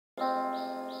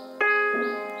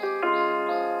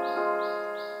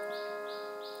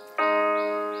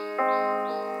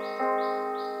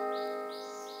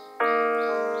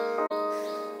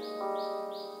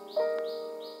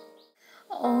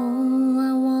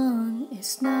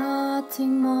There's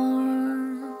nothing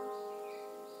more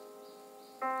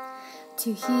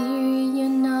to hear you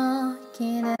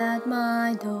knocking at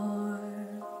my door.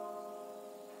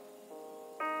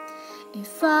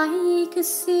 If I could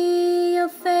see your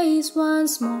face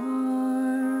once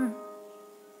more,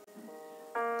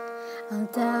 I'll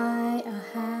die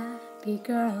a happy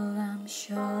girl, I'm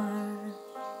sure.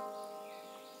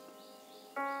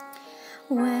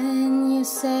 When you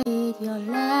said your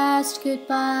last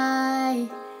goodbye,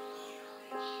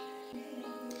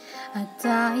 I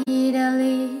died a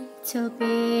little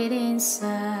bit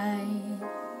inside.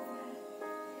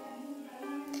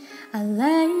 I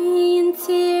lay in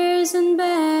tears in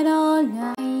bed all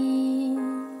night,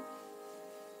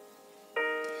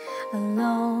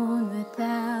 alone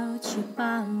without you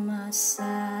by my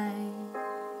side.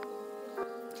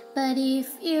 But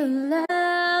if you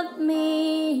love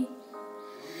me,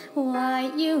 why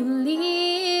you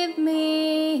leave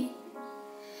me?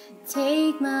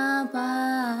 Take my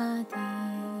body,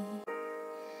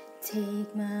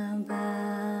 take my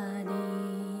body.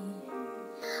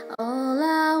 All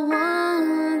I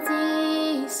want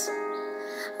is,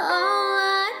 all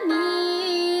I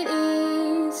need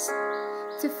is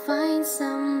to find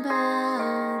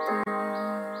somebody.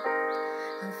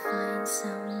 I'll find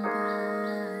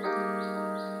somebody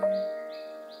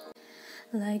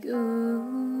like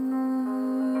ooh.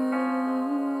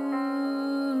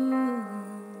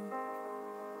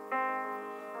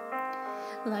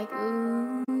 Like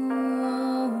ooh,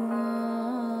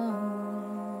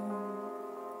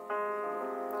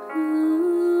 ooh,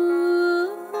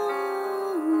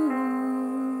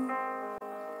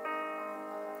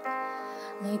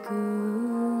 like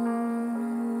ooh.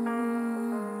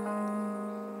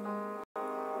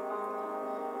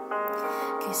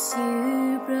 'Cause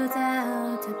you brought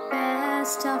out the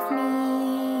best of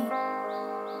me,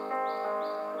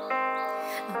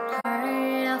 a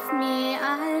part of me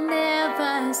I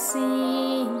never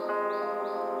seen.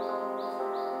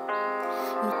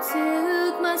 You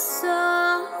took my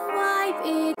soul, wiped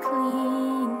it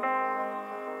clean.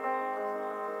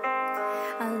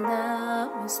 Our love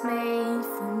was made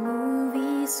for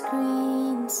movie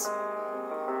screens.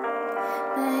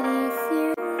 But if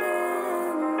you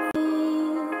love me,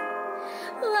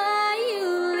 why you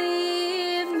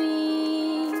leave me?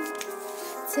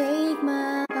 Take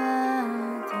my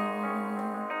body,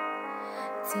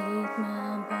 take my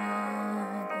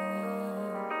body.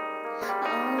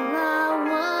 All I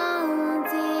want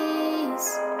is,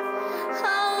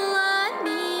 all I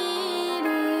need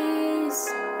is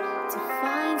to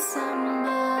find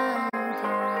somebody,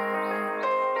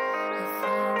 to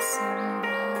find somebody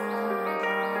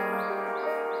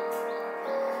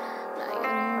like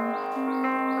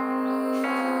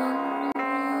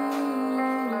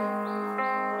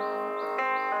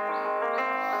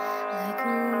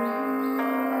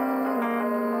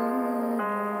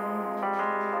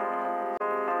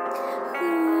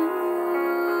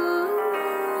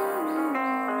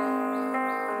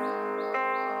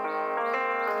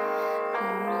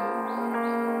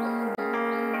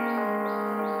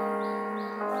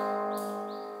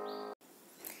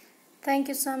Thank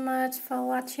you so much for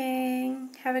watching.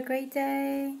 Have a great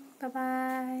day. Bye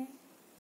bye.